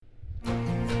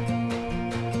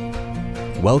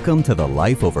Welcome to the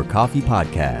Life Over Coffee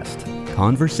podcast,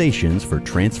 conversations for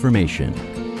transformation.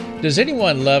 Does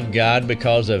anyone love God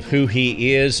because of who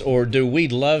He is, or do we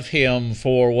love Him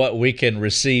for what we can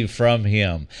receive from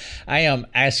Him? I am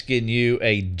asking you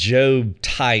a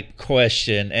Job-type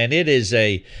question, and it is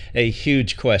a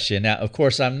huge question. Now, of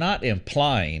course, I'm not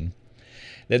implying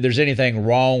that there's anything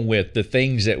wrong with the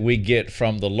things that we get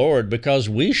from the Lord, because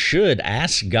we should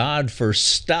ask God for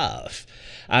stuff.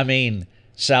 I mean,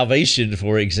 salvation,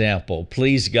 for example.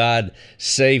 Please, God,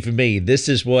 save me. This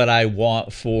is what I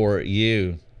want for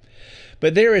you.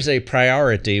 But there is a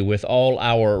priority with all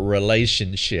our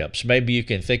relationships. Maybe you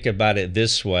can think about it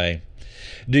this way.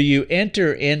 Do you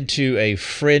enter into a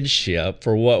friendship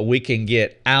for what we can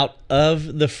get out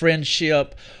of the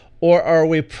friendship, or are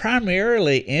we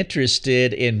primarily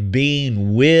interested in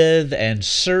being with and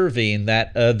serving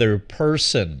that other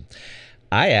person?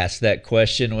 I ask that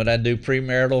question when I do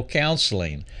premarital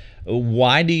counseling.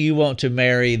 Why do you want to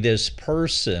marry this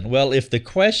person? Well, if the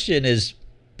question is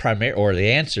the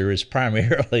answer is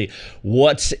primarily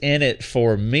what's in it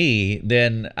for me,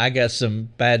 then I got some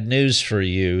bad news for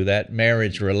you. That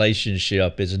marriage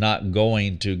relationship is not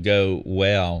going to go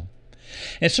well.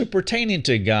 And so pertaining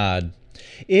to God,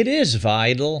 it is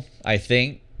vital, I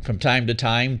think, from time to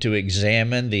time to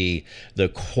examine the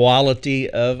quality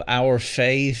of our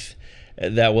faith.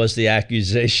 That was the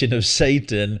accusation of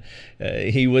Satan.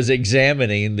 He was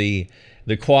examining the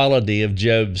quality of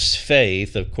Job's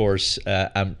faith. Of course,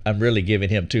 I'm really giving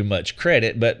him too much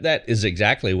credit, but that is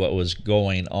exactly what was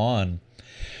going on.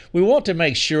 We want to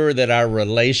make sure that our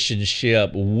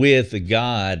relationship with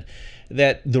God,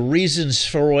 that the reasons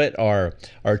for it are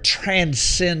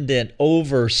transcendent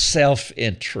over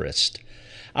self-interest.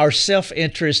 Our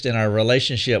self-interest in our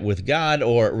relationship with God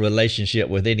or relationship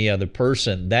with any other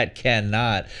person, that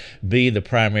cannot be the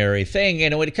primary thing.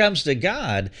 And when it comes to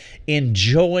God,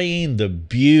 enjoying the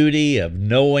beauty of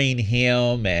knowing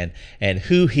Him and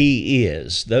who He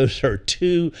is, those are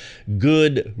two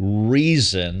good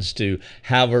reasons to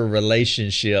have a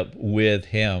relationship with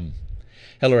Him.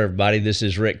 Hello, everybody. This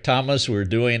is Rick Thomas. We're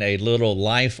doing a little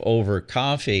Life Over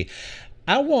Coffee.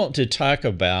 I want to talk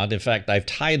about, in fact, I've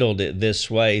titled it this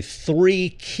way, 3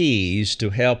 keys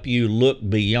to help you look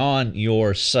beyond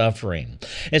your suffering.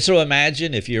 And so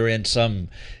imagine if you're in some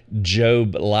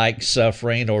Job-like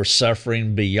suffering or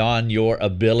suffering beyond your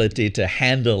ability to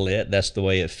handle it. That's the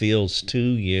way it feels to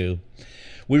you.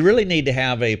 We really need to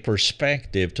have a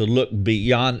perspective to look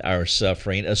beyond our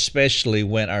suffering, especially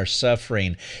when our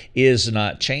suffering is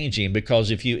not changing.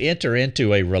 Because if you enter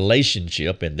into a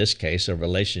relationship, in this case, a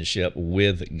relationship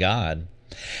with God,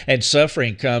 and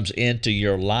suffering comes into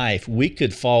your life, we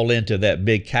could fall into that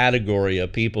big category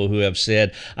of people who have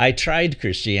said, I tried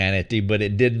Christianity, but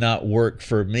it did not work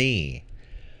for me.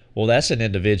 Well, that's an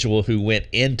individual who went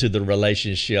into the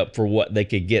relationship for what they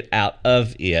could get out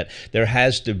of it. There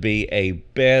has to be a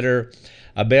better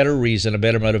reason, a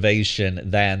better motivation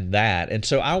than that. And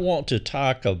so I want to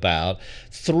talk about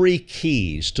 3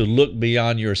 keys to look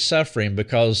beyond your suffering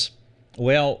because,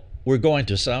 well, we're going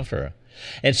to suffer.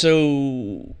 And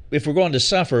so if we're going to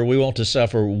suffer, we want to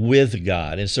suffer with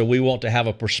God. And so we want to have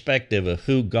a perspective of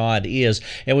who God is,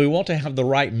 and we want to have the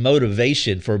right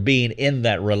motivation for being in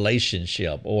that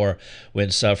relationship. Or when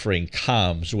suffering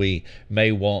comes, we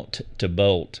may want to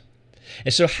bolt.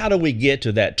 And so how do we get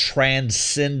to that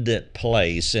transcendent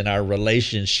place in our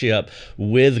relationship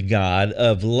with God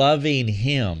of loving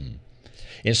Him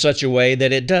in such a way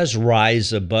that it does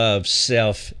rise above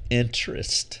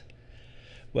self-interest?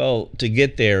 Well, to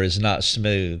get there is not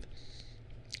smooth,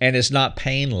 and it's not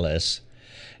painless,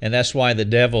 and that's why the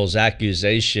devil's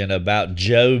accusation about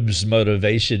Job's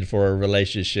motivation for a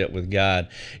relationship with God,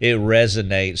 it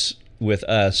resonates with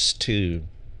us too.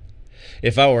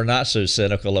 If I were not so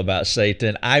cynical about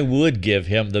Satan, I would give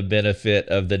him the benefit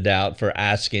of the doubt for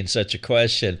asking such a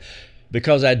question,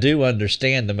 because I do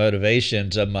understand the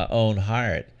motivations of my own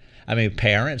heart. I mean,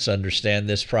 parents understand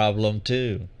this problem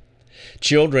too.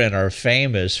 Children are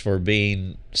famous for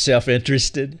being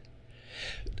self-interested.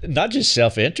 Not just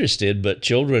self-interested, but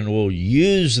children will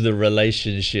use the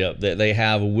relationship that they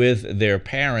have with their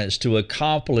parents to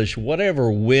accomplish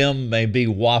whatever whim may be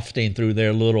wafting through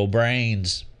their little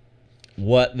brains.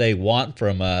 What they want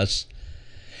from us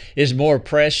is more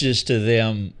precious to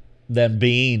them than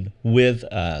being with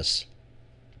us.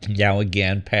 Now,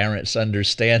 again, parents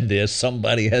understand this.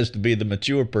 Somebody has to be the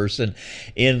mature person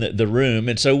in the room.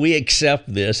 And so we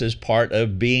accept this as part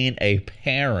of being a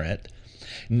parent,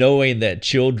 knowing that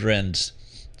children's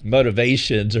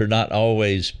motivations are not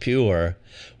always pure.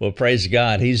 Well, praise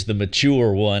God, He's the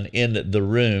mature one in the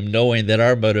room, knowing that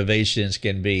our motivations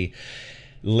can be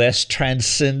less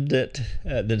transcendent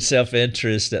than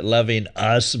self-interest, at loving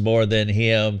us more than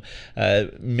him.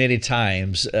 Many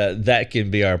times that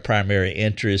can be our primary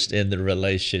interest in the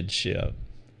relationship.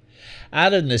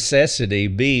 Out of necessity,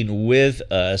 being with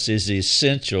us is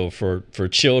essential for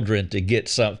children to get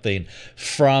something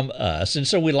from us. And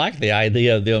so we like the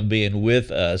idea of them being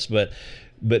with us,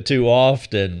 but too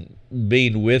often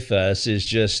being with us is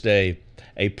just a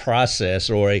process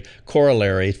or a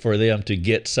corollary for them to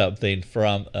get something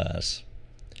from us.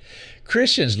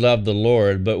 Christians love the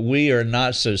Lord, but we are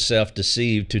not so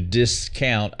self-deceived to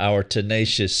discount our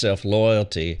tenacious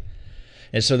self-loyalty.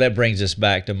 And so that brings us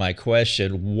back to my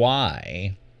question,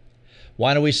 why?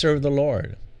 Why do we serve the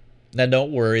Lord? Now,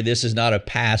 don't worry, this is not a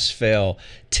pass-fail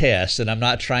test, and I'm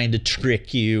not trying to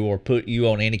trick you or put you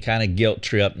on any kind of guilt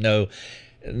trip. No,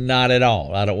 not at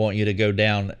all. I don't want you to go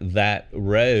down that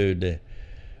road.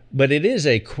 But it is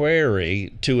a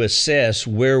query to assess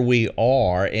where we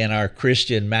are in our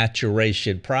Christian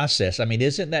maturation process. I mean,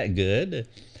 isn't that good?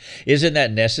 Isn't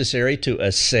that necessary to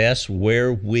assess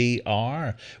where we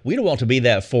are? We don't want to be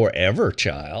that forever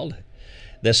child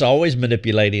that's always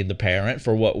manipulating the parent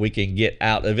for what we can get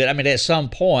out of it. I mean, at some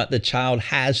point, the child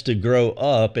has to grow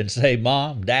up and say,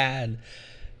 Mom, Dad,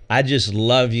 I just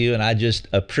love you and I just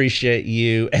appreciate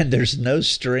you, and there's no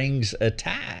strings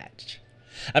attached.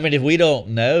 I mean, if we don't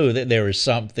know that there is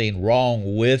something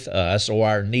wrong with us or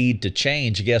our need to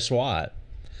change, guess what?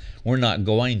 We're not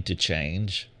going to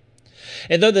change.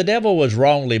 And though the devil was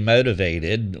wrongly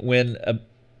motivated when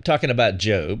talking about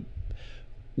Job,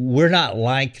 we're not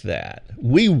like that.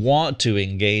 We want to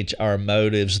engage our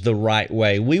motives the right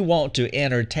way. We want to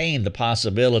entertain the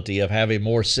possibility of having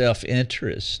more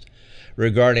self-interest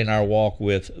regarding our walk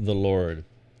with the Lord.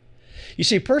 You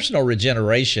see, personal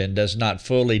regeneration does not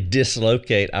fully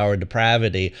dislocate our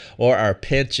depravity or our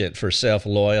penchant for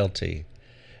self-loyalty.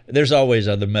 There's always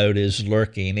other motives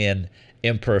lurking in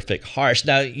imperfect hearts.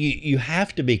 Now, you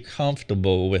have to be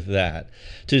comfortable with that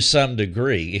to some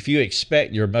degree. If you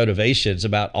expect your motivations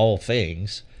about all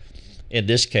things, in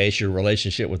this case, your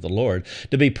relationship with the Lord,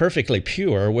 to be perfectly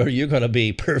pure, well, you're going to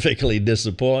be perfectly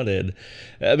disappointed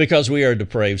because we are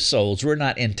depraved souls. We're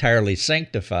not entirely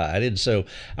sanctified, and so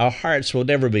our hearts will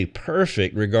never be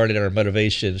perfect regarding our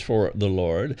motivations for the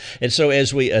Lord. And so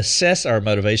as we assess our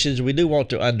motivations, we do want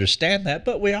to understand that,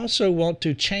 but we also want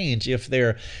to change if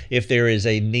there is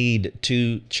a need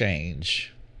to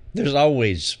change. There's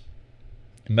always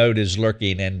motives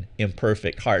lurking in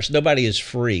imperfect hearts. Nobody is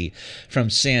free from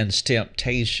sin's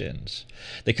temptations.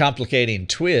 The complicating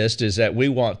twist is that we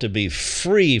want to be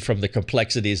free from the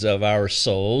complexities of our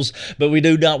souls, but we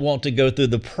do not want to go through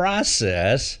the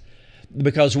process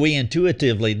because we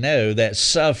intuitively know that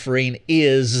suffering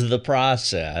is the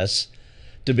process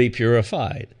to be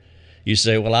purified. You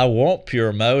say, well, I want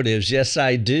pure motives. Yes,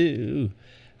 I do.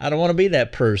 I don't want to be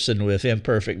that person with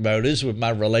imperfect motives with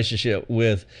my relationship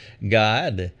with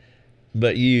God.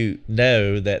 But you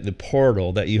know that the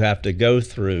portal that you have to go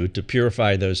through to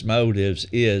purify those motives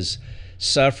is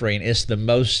suffering. It's the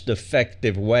most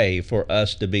effective way for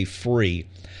us to be free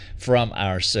from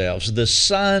ourselves. The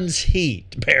sun's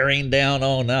heat bearing down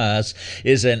on us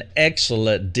is an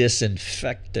excellent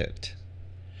disinfectant.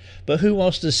 But who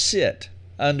wants to sit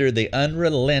under the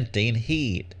unrelenting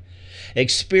heat,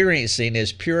 experiencing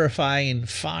His purifying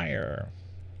fire?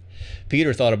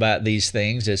 Peter thought about these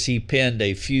things as he penned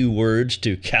a few words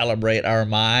to calibrate our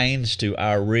minds to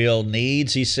our real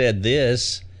needs. He said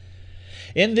this,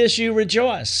 "In this you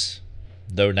rejoice,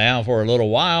 though now for a little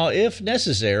while, if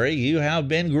necessary, you have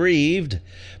been grieved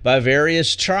by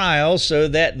various trials, so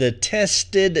that the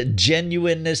tested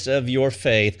genuineness of your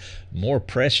faith, more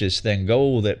precious than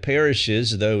gold that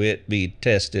perishes, though it be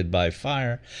tested by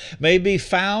fire, may be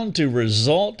found to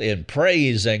result in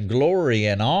praise and glory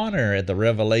and honor at the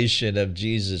revelation of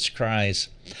Jesus Christ."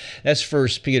 That's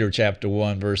 1 Peter chapter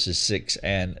 1, verses 6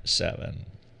 and 7.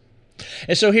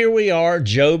 And so here we are,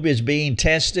 Job is being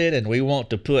tested, and we want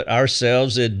to put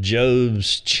ourselves in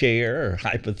Job's chair,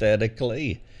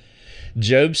 hypothetically.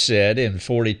 Job said in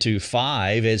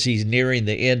 42:5, as he's nearing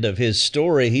the end of his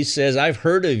story, he says, "I've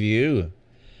heard of you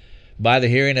by the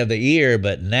hearing of the ear,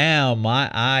 but now my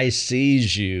eye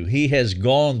sees you." He has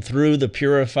gone through the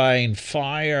purifying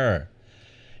fire.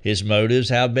 His motives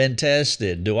have been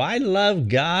tested. Do I love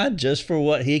God just for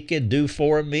what He can do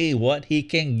for me, what He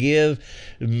can give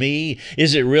me?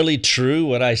 Is it really true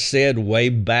what I said way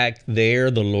back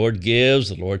there? The Lord gives,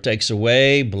 the Lord takes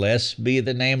away. Blessed be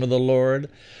the name of the Lord.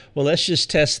 Well, let's just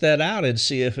test that out and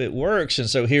see if it works. And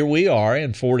so here we are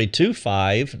in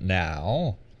 42:5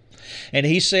 now. And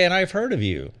he's saying, "I've heard of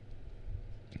you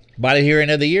by the hearing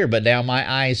of the ear, but now my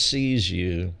eye sees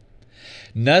you."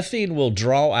 Nothing will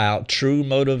draw out true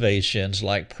motivations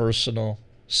like personal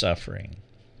suffering.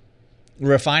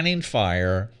 Refining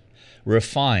fire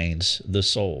refines the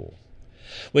soul.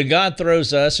 When God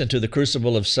throws us into the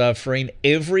crucible of suffering,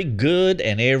 every good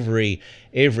and every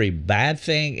bad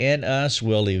thing in us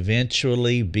will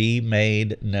eventually be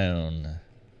made known.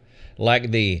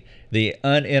 Like the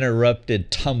uninterrupted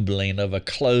tumbling of a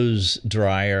clothes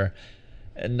dryer,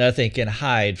 nothing can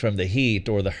hide from the heat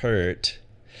or the hurt,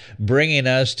 bringing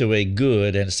us to a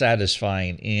good and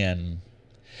satisfying end.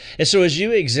 And so as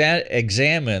you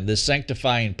examine the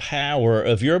sanctifying power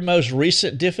of your most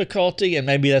recent difficulty, and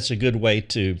maybe that's a good way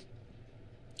to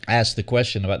ask the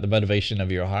question about the motivation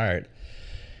of your heart,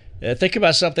 think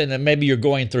about something that maybe you're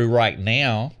going through right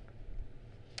now.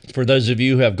 For those of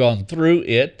you who have gone through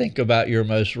it, think about your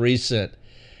most recent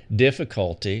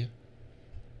difficulty.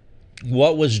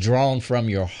 What was drawn from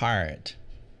your heart?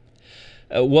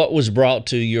 What was brought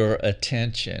to your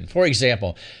attention? For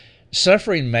example,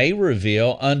 suffering may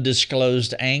reveal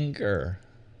undisclosed anger.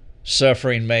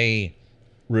 Suffering may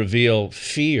reveal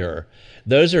fear.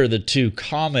 Those are the two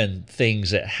common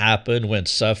things that happen when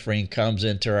suffering comes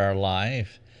into our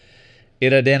life.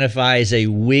 It identifies a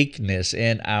weakness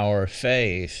in our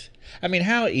faith. I mean,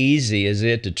 how easy is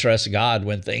it to trust God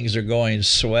when things are going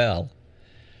swell?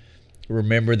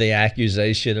 Remember the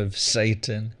accusation of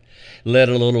Satan? Let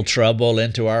a little trouble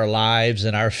into our lives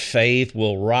and our faith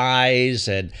will rise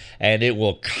and it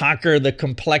will conquer the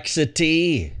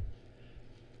complexity.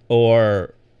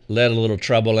 Or let a little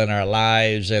trouble in our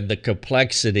lives and the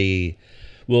complexity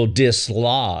will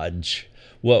dislodge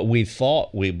what we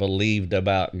thought we believed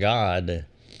about God.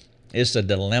 It's a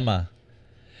dilemma.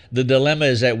 The dilemma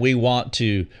is that we want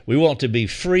to be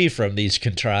free from these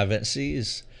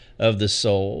contrivances of the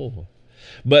soul.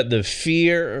 But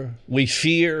we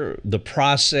fear the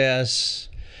process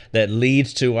that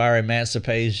leads to our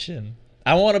emancipation.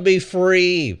 I want to be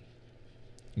free,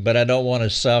 but I don't want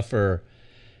to suffer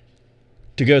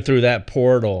to go through that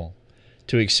portal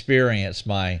to experience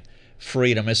my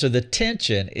freedom. And so the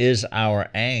tension is our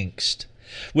angst,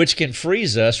 which can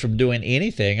freeze us from doing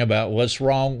anything about what's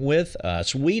wrong with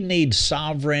us. We need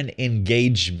sovereign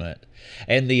engagement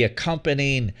and the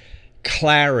accompanying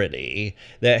clarity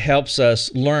that helps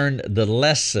us learn the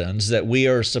lessons that we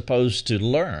are supposed to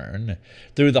learn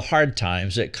through the hard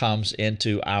times that comes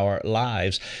into our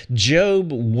lives.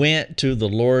 Job went to the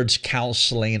Lord's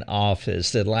counseling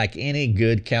office, that like any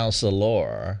good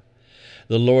counselor,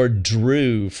 the Lord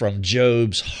drew from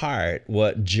Job's heart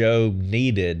what Job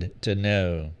needed to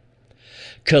know.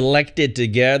 Collected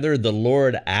together, the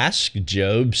Lord asked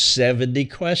Job 70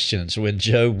 questions when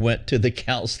Job went to the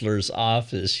counselor's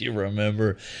office. You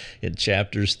remember in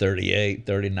chapters 38,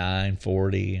 39,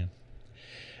 40.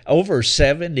 Over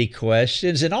 70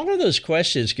 questions, and all of those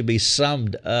questions can be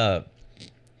summed up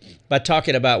by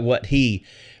talking about what he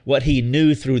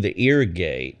knew through the ear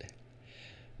gate.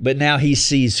 But now he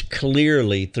sees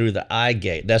clearly through the eye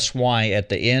gate. That's why at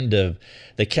the end of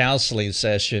the counseling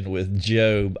session with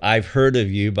Job, I've heard of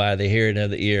you by the hearing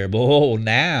of the ear. Behold,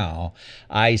 now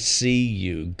I see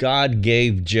you. God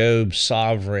gave Job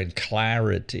sovereign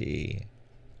clarity.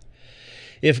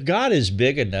 If God is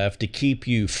big enough to keep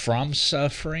you from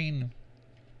suffering,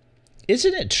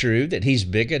 isn't it true that He's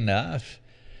big enough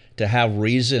to have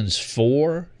reasons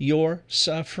for your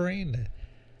suffering?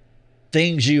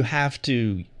 Things you have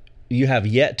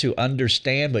yet to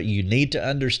understand, but you need to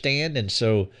understand. And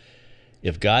so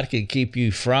if God can keep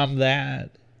you from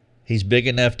that, He's big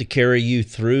enough to carry you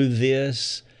through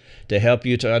this, to help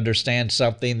you to understand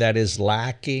something that is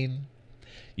lacking.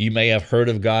 You may have heard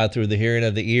of God through the hearing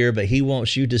of the ear, but He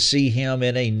wants you to see Him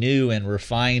in a new and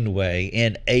refined way,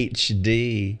 in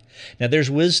HD. Now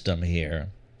there's wisdom here.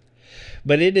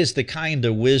 But it is the kind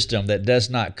of wisdom that does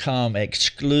not come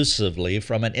exclusively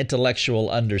from an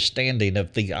intellectual understanding of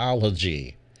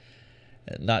theology.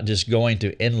 Not just going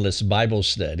to endless Bible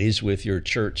studies with your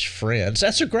church friends.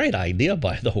 That's a great idea,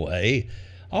 by the way.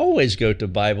 Always go to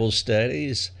Bible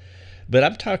studies. But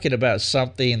I'm talking about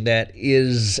something that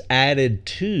is added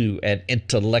to an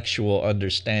intellectual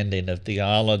understanding of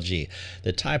theology.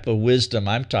 The type of wisdom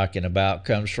I'm talking about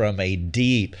comes from a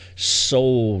deep,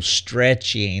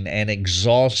 soul-stretching and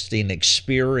exhausting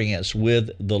experience with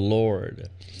the Lord.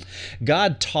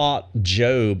 God taught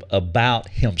Job about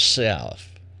Himself,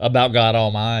 about God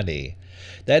Almighty.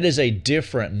 That is a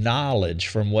different knowledge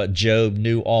from what Job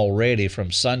knew already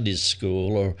from Sunday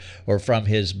school or from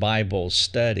his Bible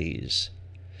studies.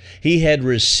 He had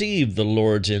received the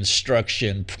Lord's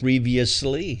instruction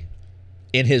previously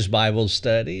in his Bible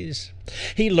studies.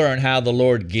 He learned how the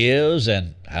Lord gives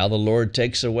and how the Lord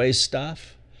takes away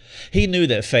stuff. He knew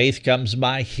that faith comes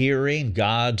by hearing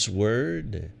God's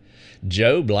word.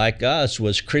 Job, like us,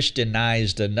 was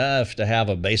Christianized enough to have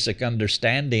a basic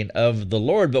understanding of the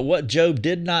Lord. But what Job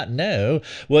did not know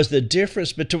was the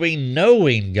difference between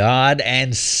knowing God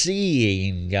and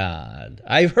seeing God.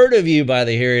 I've heard of you by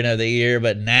the hearing of the ear,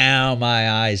 but now my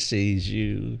eye sees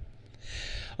you.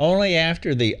 Only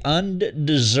after the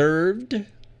undeserved,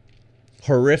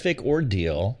 horrific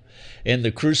ordeal in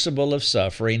the crucible of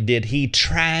suffering did he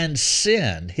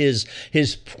transcend his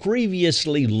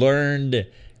previously learned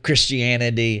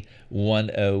Christianity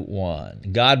 101.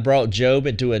 God brought Job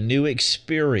into a new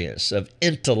experience of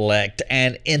intellect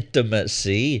and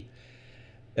intimacy.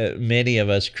 Many of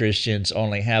us Christians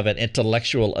only have an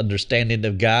intellectual understanding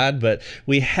of God, but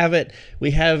we haven't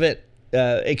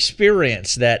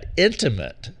experienced that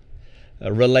intimate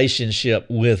relationship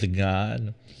with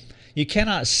God. You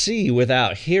cannot see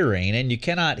without hearing, and you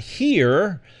cannot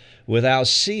hear without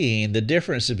seeing. The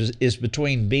difference is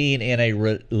between being in a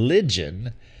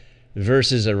religion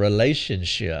versus a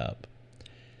relationship.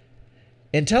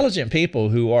 Intelligent people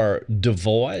who are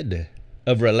devoid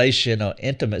of relational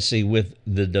intimacy with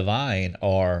the divine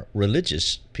are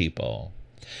religious people.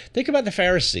 Think about the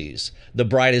Pharisees, the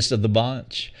brightest of the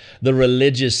bunch, the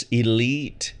religious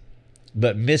elite,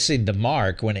 but missing the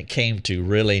mark when it came to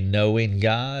really knowing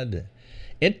God.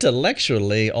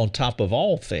 Intellectually, on top of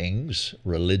all things,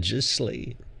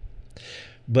 religiously.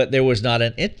 But there was not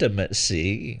an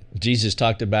intimacy. Jesus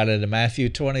talked about it in Matthew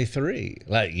 23.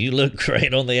 Like, you look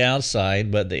great on the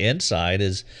outside, but the inside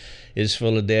is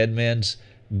full of dead men's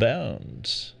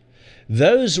bones.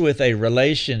 Those with a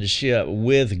relationship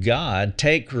with God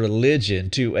take religion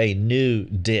to a new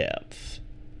depth.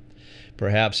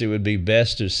 Perhaps it would be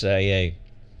best to say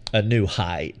a new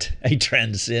height, a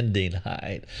transcending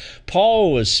height.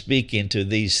 Paul was speaking to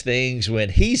these things when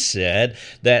he said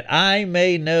that I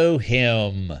may know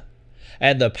him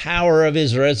and the power of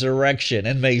his resurrection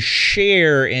and may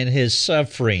share in his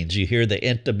sufferings. You hear the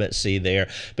intimacy there,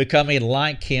 becoming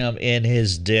like him in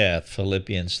his death,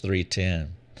 Philippians 3:10.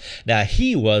 Now,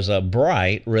 he was a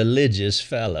bright religious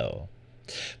fellow,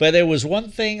 but there was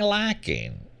one thing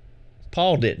lacking.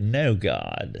 Paul didn't know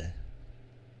God.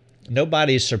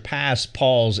 Nobody surpassed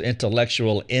Paul's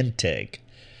intellectual intake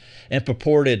and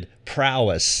purported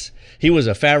prowess. He was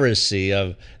a Pharisee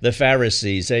of the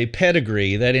Pharisees, a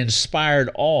pedigree that inspired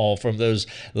awe from those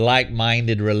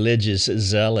like-minded religious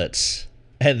zealots.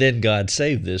 And then God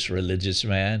saved this religious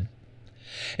man.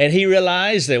 And he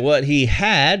realized that what he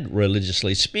had,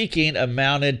 religiously speaking,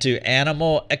 amounted to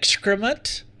animal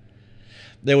excrement.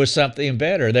 There was something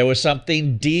better. There was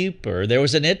something deeper. There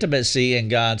was an intimacy in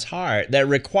God's heart that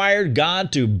required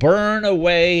God to burn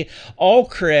away all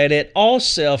credit, all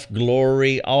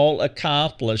self-glory, all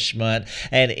accomplishment,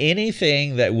 and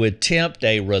anything that would tempt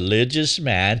a religious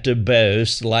man to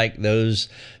boast like those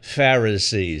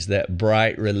Pharisees, that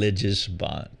bright religious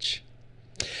bunch.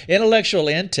 Intellectual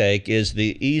intake is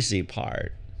the easy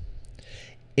part.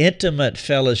 Intimate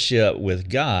fellowship with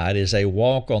God is a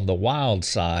walk on the wild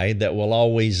side that will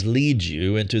always lead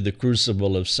you into the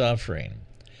crucible of suffering.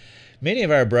 Many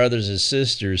of our brothers and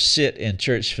sisters sit in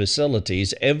church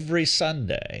facilities every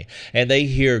Sunday, and they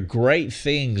hear great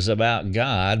things about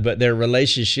God, but their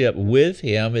relationship with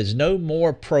Him is no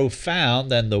more profound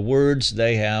than the words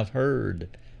they have heard.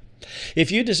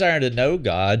 If you desire to know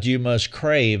God, you must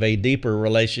crave a deeper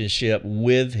relationship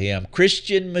with Him.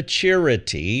 Christian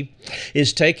maturity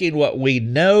is taking what we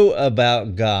know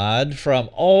about God from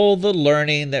all the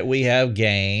learning that we have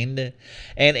gained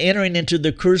and entering into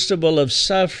the crucible of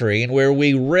suffering where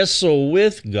we wrestle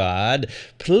with God,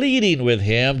 pleading with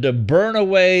Him to burn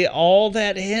away all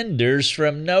that hinders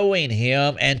from knowing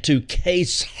Him and to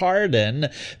case harden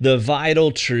the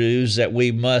vital truths that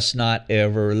we must not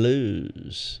ever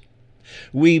lose.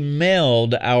 We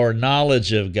meld our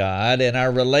knowledge of God and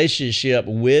our relationship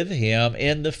with Him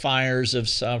in the fires of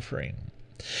suffering.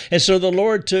 And so the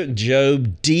Lord took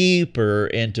Job deeper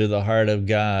into the heart of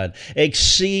God,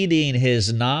 exceeding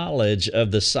his knowledge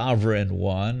of the Sovereign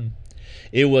One.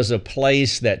 It was a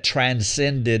place that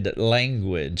transcended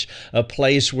language, a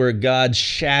place where God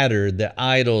shattered the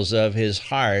idols of his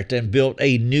heart and built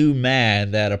a new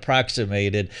man that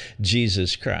approximated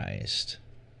Jesus Christ.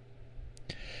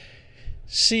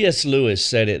 C.S. Lewis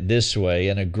said it this way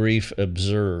in A Grief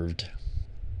Observed.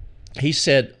 He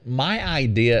said, "My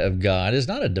idea of God is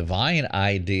not a divine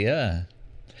idea.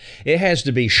 It has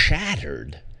to be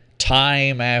shattered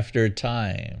time after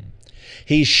time.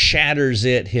 He shatters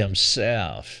it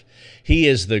himself. He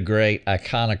is the great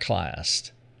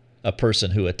iconoclast, a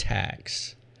person who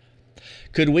attacks."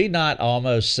 Could we not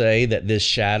almost say that this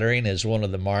shattering is one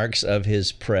of the marks of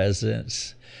His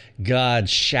presence? God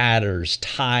shatters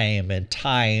time and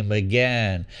time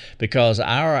again because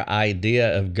our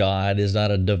idea of God is not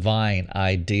a divine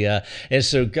idea. And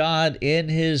so God, in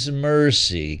His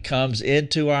mercy, comes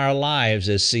into our lives,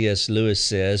 as C.S. Lewis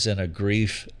says in A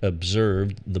Grief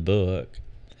Observed, the book,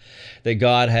 that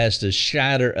God has to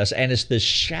shatter us. And it's the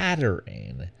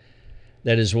shattering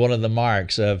that is one of the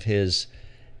marks of His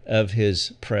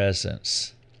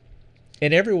presence.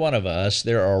 In every one of us,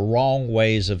 there are wrong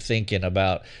ways of thinking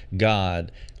about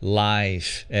God,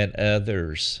 life, and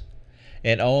others.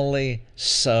 And only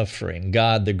suffering,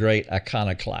 God the great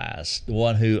iconoclast, the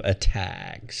one who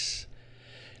attacks.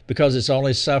 Because it's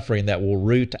only suffering that will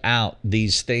root out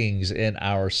these things in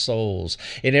our souls.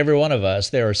 In every one of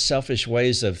us, there are selfish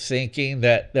ways of thinking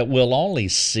that we'll only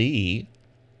see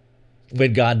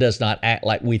when God does not act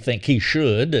like we think He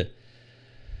should.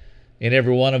 In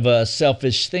every one of us,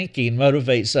 selfish thinking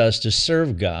motivates us to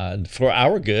serve God for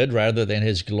our good rather than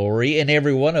His glory. In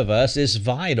every one of us, it's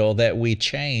vital that we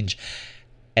change.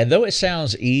 And though it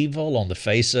sounds evil on the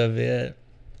face of it,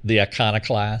 the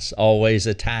iconoclast always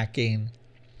attacking,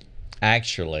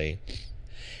 actually,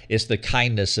 it's the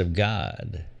kindness of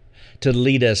God to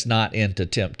lead us not into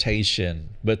temptation,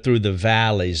 but through the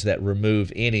valleys that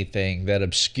remove anything that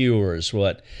obscures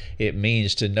what it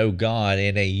means to know God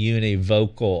in a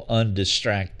univocal,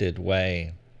 undistracted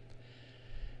way.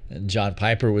 And John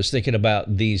Piper was thinking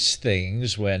about these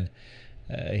things when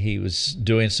he was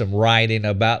doing some writing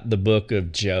about the book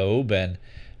of Job, and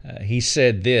he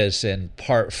said this in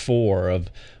part 4 of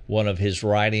one of his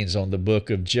writings on the book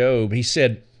of Job. He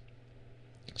said,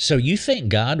 "So you think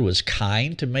God was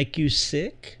kind to make you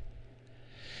sick?"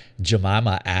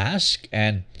 Jemima asked,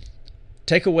 "And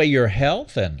take away your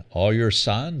health and all your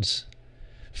sons,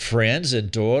 friends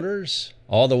and daughters,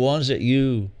 all the ones that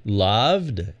you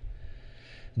loved?"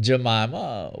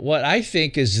 Jemima, "What I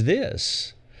think is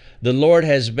this: the Lord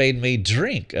has made me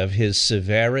drink of His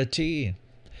severity,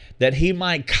 that He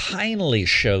might kindly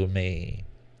show me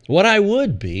what I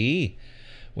would be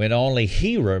when only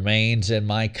He remains in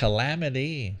my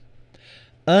calamity.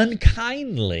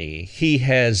 Unkindly He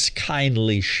has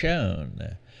kindly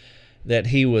shown that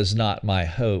He was not my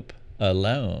hope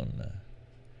alone."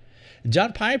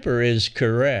 John Piper is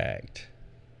correct.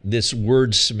 This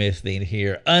wordsmithing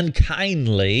here,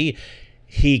 unkindly,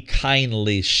 He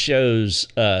kindly shows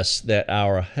us that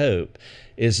our hope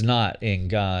is not in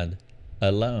God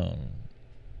alone.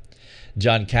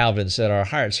 John Calvin said, "Our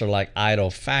hearts are like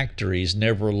idol factories,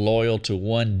 never loyal to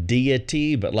one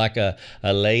deity, but like a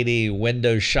lady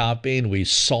window shopping, we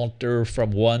saunter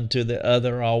from one to the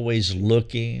other, always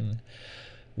looking,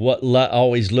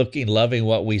 loving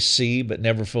what we see, but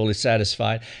never fully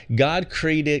satisfied." God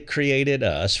created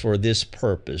us for this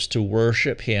purpose, to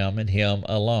worship Him and Him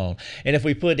alone. And if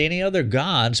we put any other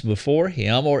gods before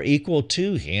Him or equal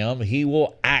to Him, He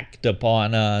will act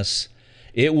upon us.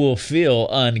 It will feel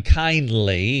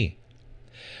unkindly,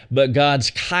 but God's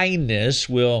kindness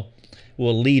will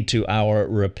lead to our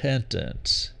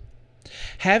repentance.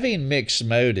 Having mixed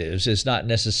motives is not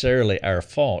necessarily our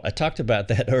fault. I talked about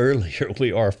that earlier.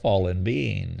 We are fallen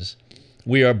beings.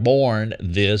 We are born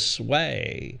this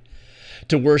way.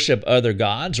 To worship other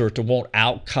gods or to want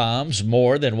outcomes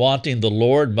more than wanting the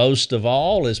Lord most of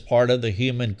all is part of the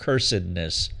human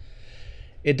cursedness.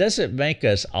 It doesn't make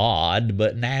us odd,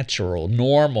 but natural,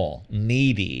 normal,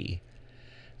 needy.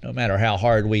 No matter how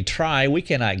hard we try, we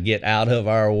cannot get out of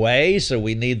our way, so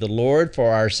we need the Lord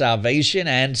for our salvation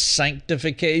and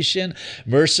sanctification.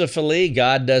 Mercifully,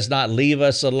 God does not leave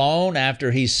us alone.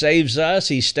 After He saves us,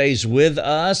 He stays with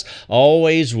us,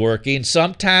 always working,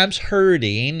 sometimes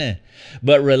hurting,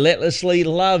 but relentlessly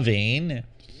loving.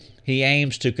 He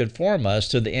aims to conform us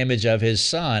to the image of His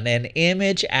Son, an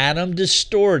image Adam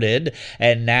distorted,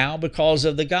 and now because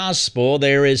of the gospel,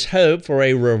 there is hope for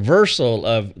a reversal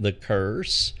of the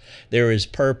curse. There is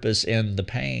purpose in the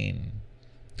pain.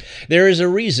 There is a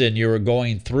reason you are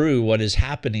going through what is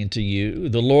happening to you.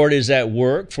 The Lord is at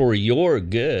work for your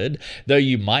good. Though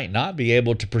you might not be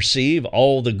able to perceive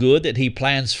all the good that He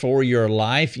plans for your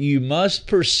life, you must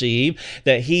perceive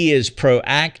that He is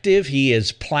proactive, He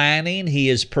is planning, He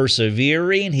is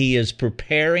persevering, He is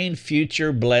preparing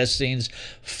future blessings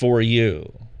for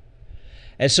you.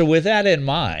 And so with that in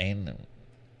mind,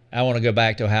 I want to go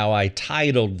back to how I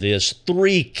titled this,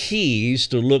 3 Keys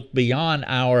to Look Beyond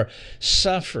Our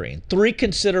Suffering. 3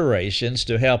 considerations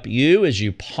to help you as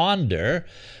you ponder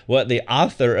what the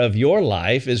author of your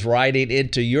life is writing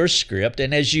into your script.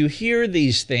 And as you hear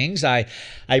these things, I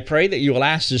pray that you will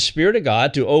ask the Spirit of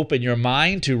God to open your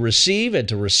mind to receive and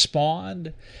to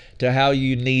respond, to how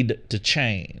you need to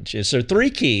change. And so 3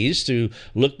 keys to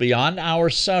look beyond our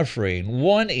suffering.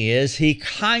 One is He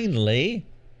kindly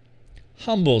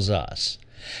humbles us.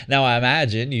 Now, I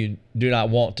imagine you do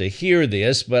not want to hear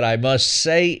this, but I must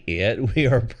say it.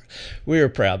 We are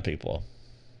proud people.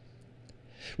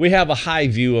 We have a high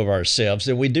view of ourselves,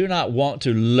 and we don't want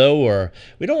to lower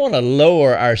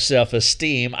our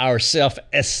self-esteem, our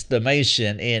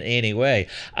self-estimation in any way.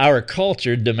 Our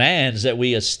culture demands that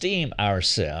we esteem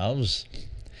ourselves.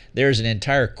 There's an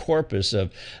entire corpus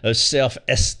of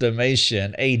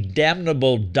self-estimation, a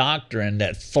damnable doctrine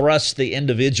that thrusts the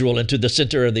individual into the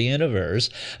center of the universe.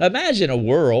 Imagine a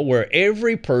world where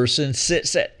every person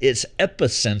sits at its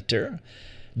epicenter,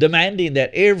 demanding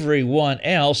that everyone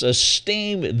else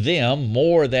esteem them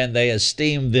more than they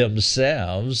esteem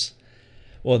themselves.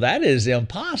 Well, that is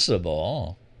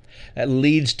impossible. That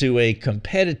leads to a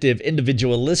competitive,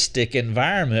 individualistic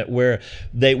environment where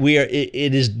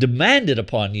it is demanded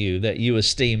upon you that you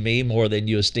esteem me more than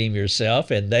you esteem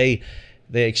yourself, and they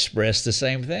express the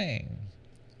same thing.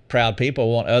 Proud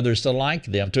people want others to like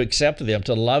them, to accept them,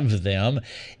 to love them.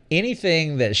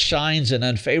 Anything that shines an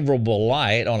unfavorable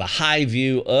light on a high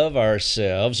view of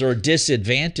ourselves or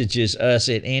disadvantages us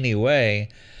in any way,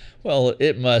 well,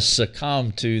 it must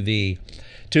succumb to the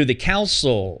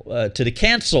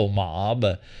cancel mob,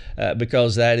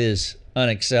 because that is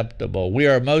unacceptable. We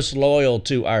are most loyal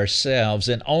to ourselves,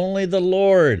 and only the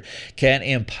Lord can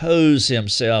impose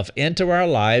Himself into our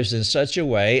lives in such a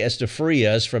way as to free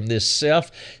us from this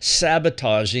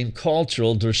self-sabotaging,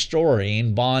 cultural,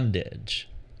 destroying bondage.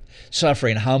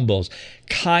 Suffering humbles.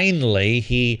 Kindly,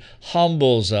 He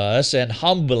humbles us, and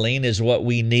humbling is what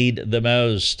we need the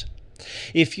most.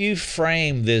 If you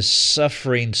frame this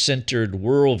suffering-centered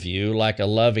worldview like a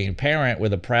loving parent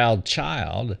with a proud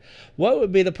child, what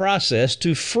would be the process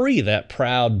to free that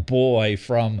proud boy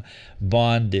from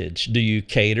bondage? Do you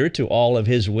cater to all of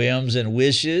his whims and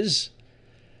wishes?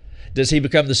 Does he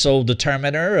become the sole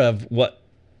determiner of what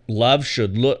love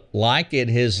should look like in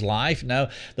his life? No,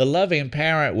 the loving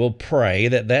parent will pray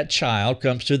that child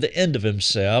comes to the end of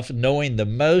himself, knowing the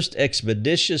most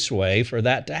expeditious way for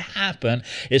that to happen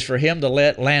is for him to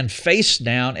land face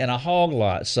down in a hog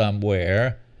lot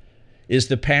somewhere. Is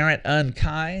the parent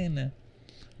unkind?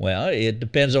 Well, it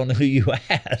depends on who you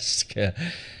ask.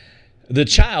 The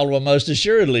child will most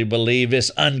assuredly believe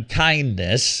it's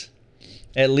unkindness,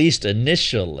 at least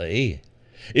initially.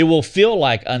 It will feel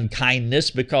like unkindness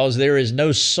because there is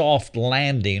no soft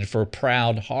landing for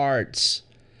proud hearts.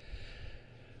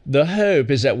 The hope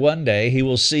is that one day he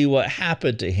will see what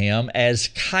happened to him as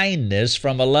kindness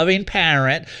from a loving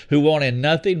parent who wanted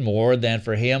nothing more than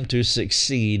for him to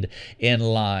succeed in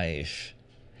life.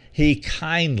 He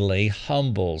kindly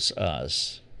humbles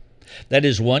us. That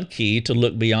is one key to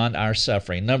look beyond our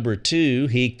suffering. Number 2,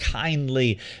 He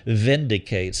kindly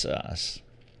vindicates us.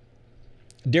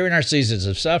 During our seasons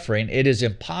of suffering, it is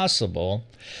impossible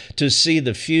to see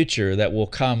the future that will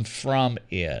come from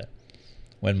it.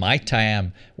 When my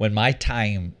time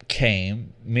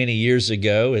came many years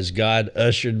ago, as God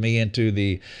ushered me into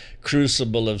the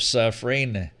crucible of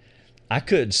suffering, I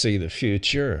couldn't see the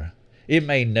future. It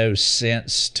made no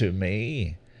sense to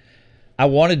me. I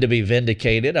wanted to be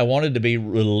vindicated. I wanted to be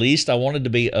released. I wanted to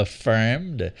be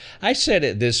affirmed. I said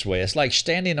it this way. It's like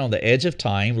standing on the edge of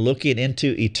time, looking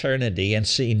into eternity and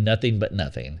seeing nothing but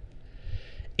nothing.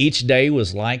 Each day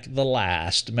was like the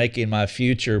last, making my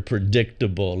future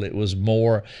predictable. It was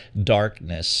more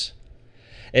darkness.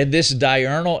 And this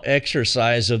diurnal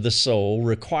exercise of the soul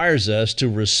requires us to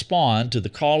respond to the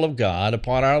call of God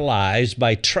upon our lives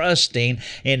by trusting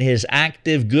in His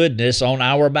active goodness on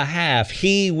our behalf.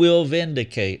 He will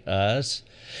vindicate us.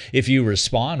 If you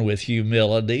respond with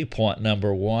humility, point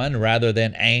number 1, rather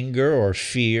than anger or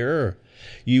fear,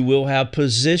 you will have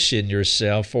positioned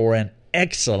yourself for an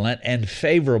excellent and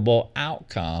favorable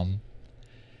outcome.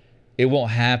 It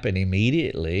won't happen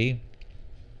immediately,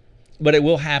 but it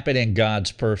will happen in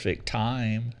God's perfect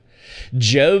time.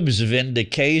 Job's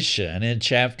vindication in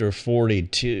chapter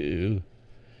 42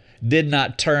 did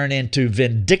not turn into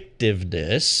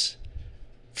vindictiveness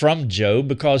from Job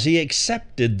because he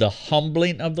accepted the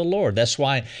humbling of the Lord. That's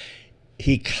why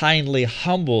He kindly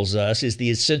humbles us is the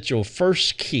essential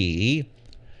first key.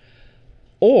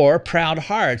 Or proud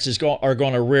hearts are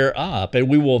going to rear up, and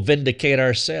we will vindicate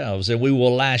ourselves, and we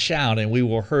will lash out, and we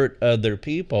will hurt other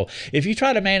people. If you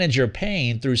try to manage your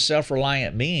pain through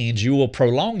self-reliant means, you will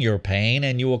prolong your pain,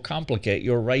 and you will complicate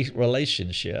your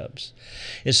relationships.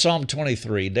 In Psalm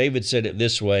 23, David said it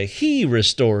this way: He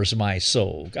restores my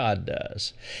soul. God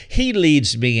does. He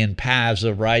leads me in paths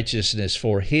of righteousness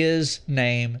for His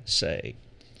name's sake.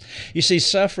 You see,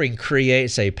 suffering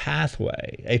creates a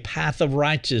pathway, a path of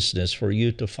righteousness for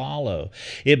you to follow.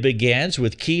 It begins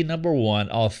with key number one,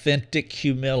 authentic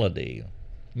humility,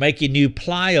 making you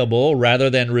pliable rather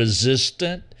than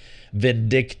resistant,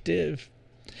 vindictive.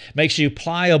 Makes you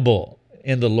pliable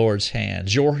in the Lord's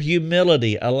hands. Your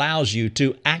humility allows you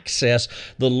to access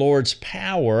the Lord's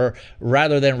power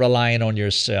rather than relying on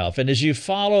yourself. And as you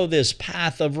follow this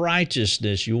path of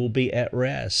righteousness, you will be at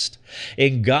rest.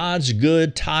 In God's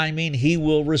good timing, He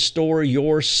will restore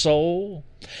your soul.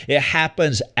 It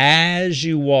happens as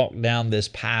you walk down this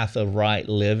path of right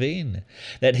living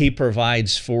that He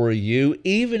provides for you,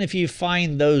 even if you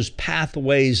find those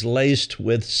pathways laced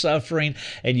with suffering,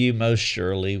 and you most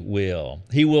surely will.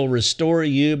 He will restore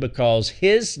you because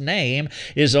His name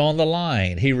is on the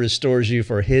line. He restores you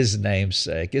for His name's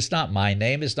sake. It's not my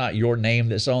name. It's not your name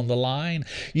that's on the line.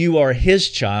 You are His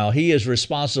child. He is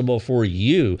responsible for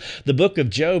you. The book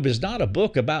of Job is not a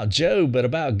book about Job, but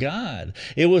about God.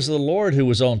 It was the Lord who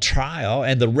was on trial,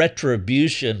 and the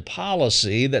retribution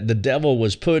policy that the devil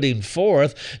was putting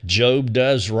forth. Job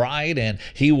does right and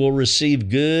he will receive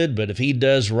good, but if he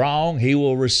does wrong, he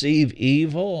will receive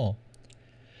evil.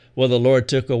 Well, the Lord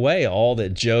took away all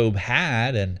that Job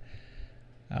had, and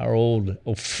our old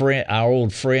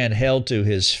friend held to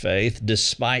his faith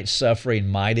despite suffering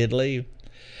mightily.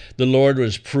 The Lord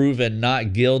was proven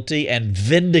not guilty and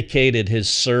vindicated His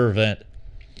servant.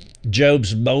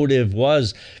 Job's motive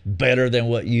was better than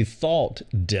what you thought,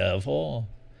 devil.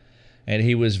 And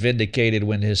he was vindicated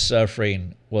when his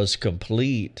suffering was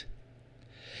complete.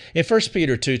 In 1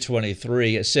 Peter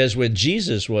 2:23, it says, when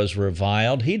Jesus was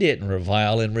reviled, He didn't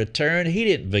revile in return. He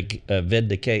didn't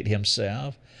vindicate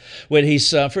Himself. When He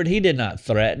suffered, He did not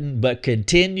threaten, but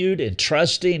continued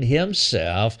entrusting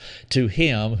Himself to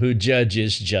Him who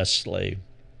judges justly.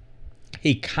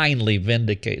 He kindly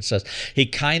vindicates us. He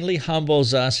kindly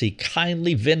humbles us. He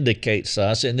kindly vindicates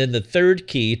us. And then the third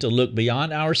key, to look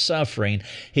beyond our suffering,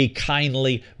 He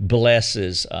kindly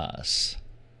blesses us.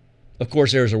 Of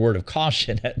course, there's a word of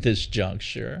caution at this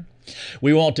juncture.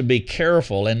 We want to be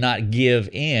careful and not give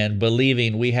in,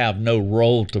 believing we have no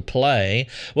role to play.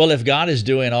 Well, if God is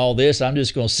doing all this, I'm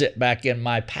just going to sit back in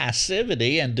my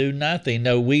passivity and do nothing.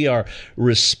 No, we are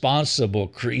responsible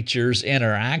creatures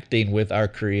interacting with our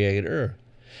Creator.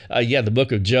 The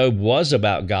book of Job was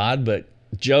about God, but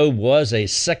Job was a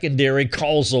secondary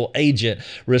causal agent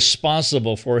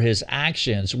responsible for his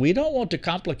actions. We don't want to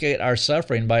complicate our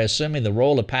suffering by assuming the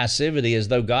role of passivity as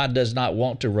though God does not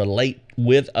want to relate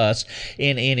with us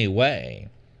in any way.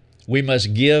 We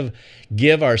must give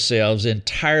ourselves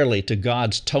entirely to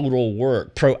God's total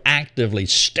work, proactively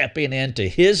stepping into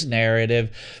His narrative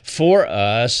for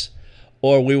us,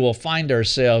 or we will find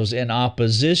ourselves in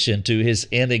opposition to His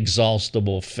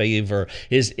inexhaustible favor,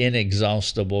 His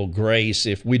inexhaustible grace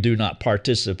if we do not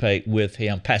participate with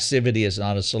Him. Passivity is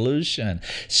not a solution.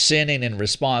 Sinning in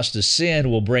response to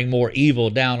sin will bring more evil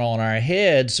down on our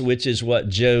heads, which is what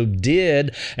Job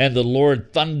did, and the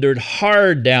Lord thundered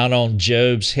hard down on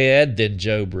Job's head. Then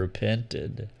Job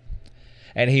repented,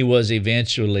 and he was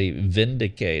eventually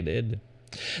vindicated.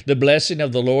 The blessing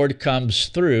of the Lord comes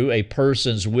through a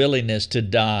person's willingness to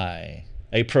die,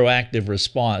 a proactive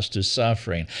response to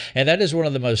suffering. And that is one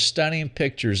of the most stunning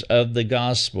pictures of the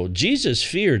gospel. Jesus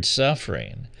feared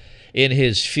suffering in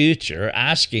His future,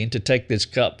 asking to take this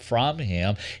cup from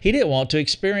Him. He didn't want to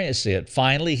experience it.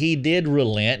 Finally, He did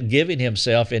relent, giving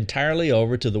Himself entirely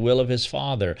over to the will of His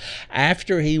Father.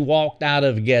 After He walked out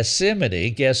of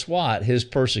Gethsemane, guess what? His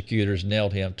persecutors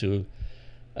nailed Him to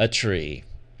a tree.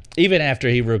 Even after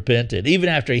He repented, even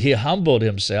after He humbled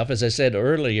Himself, as I said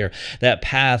earlier, that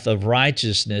path of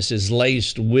righteousness is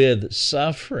laced with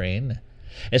suffering.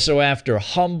 And so after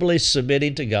humbly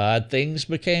submitting to God, things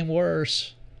became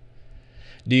worse.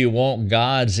 Do you want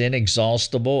God's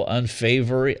inexhaustible,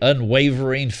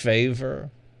 unwavering favor?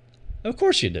 Of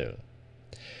course you do.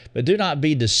 But do not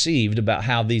be deceived about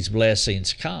how these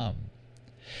blessings come.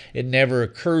 It never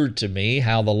occurred to me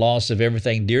how the loss of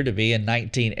everything dear to me in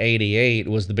 1988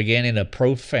 was the beginning of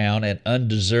profound and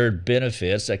undeserved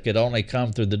benefits that could only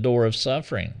come through the door of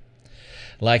suffering.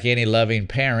 Like any loving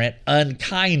parent,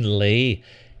 unkindly,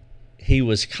 He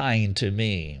was kind to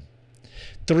me.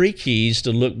 3 keys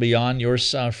to look beyond your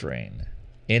suffering.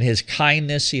 In His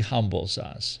kindness, He humbles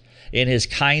us. In His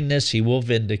kindness, He will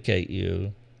vindicate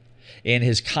you. In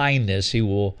His kindness, He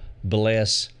will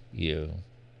bless you.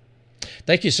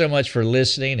 Thank you so much for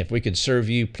listening. If we can serve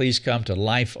you, please come to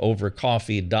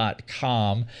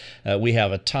lifeovercoffee.com. We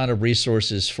have a ton of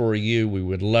resources for you. We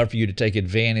would love for you to take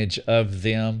advantage of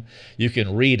them. You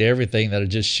can read everything that I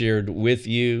just shared with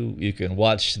you. You can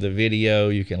watch the video.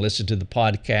 You can listen to the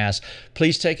podcast.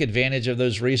 Please take advantage of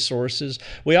those resources.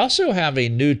 We also have a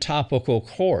new topical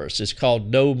course. It's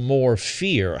called No More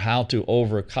Fear, How to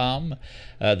Overcome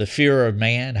the Fear of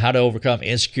Man, How to Overcome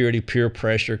Insecurity, Peer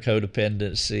Pressure,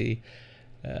 Codependency,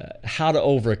 how to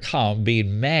overcome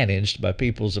being managed by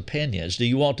people's opinions. Do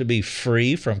you want to be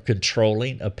free from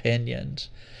controlling opinions?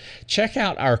 Check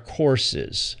out our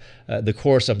courses. The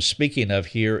course I'm speaking of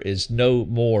here is No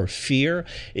More Fear.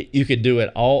 You can do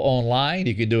it all online.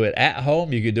 You can do it at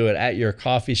home. You can do it at your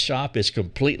coffee shop. It's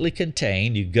completely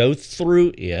contained. You go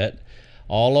through it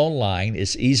all online.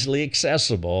 It's easily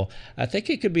accessible. I think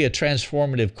it could be a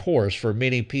transformative course for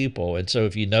many people. And so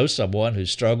if you know someone who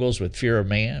struggles with fear of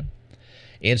man,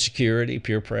 insecurity,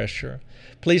 peer pressure,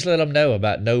 please let them know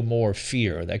about No More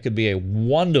Fear. That could be a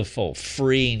wonderful,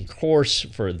 freeing course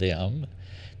for them.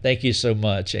 Thank you so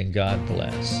much, and God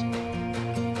bless.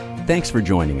 Thanks for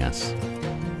joining us.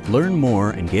 Learn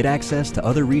more and get access to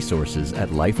other resources at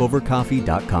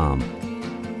lifeovercoffee.com.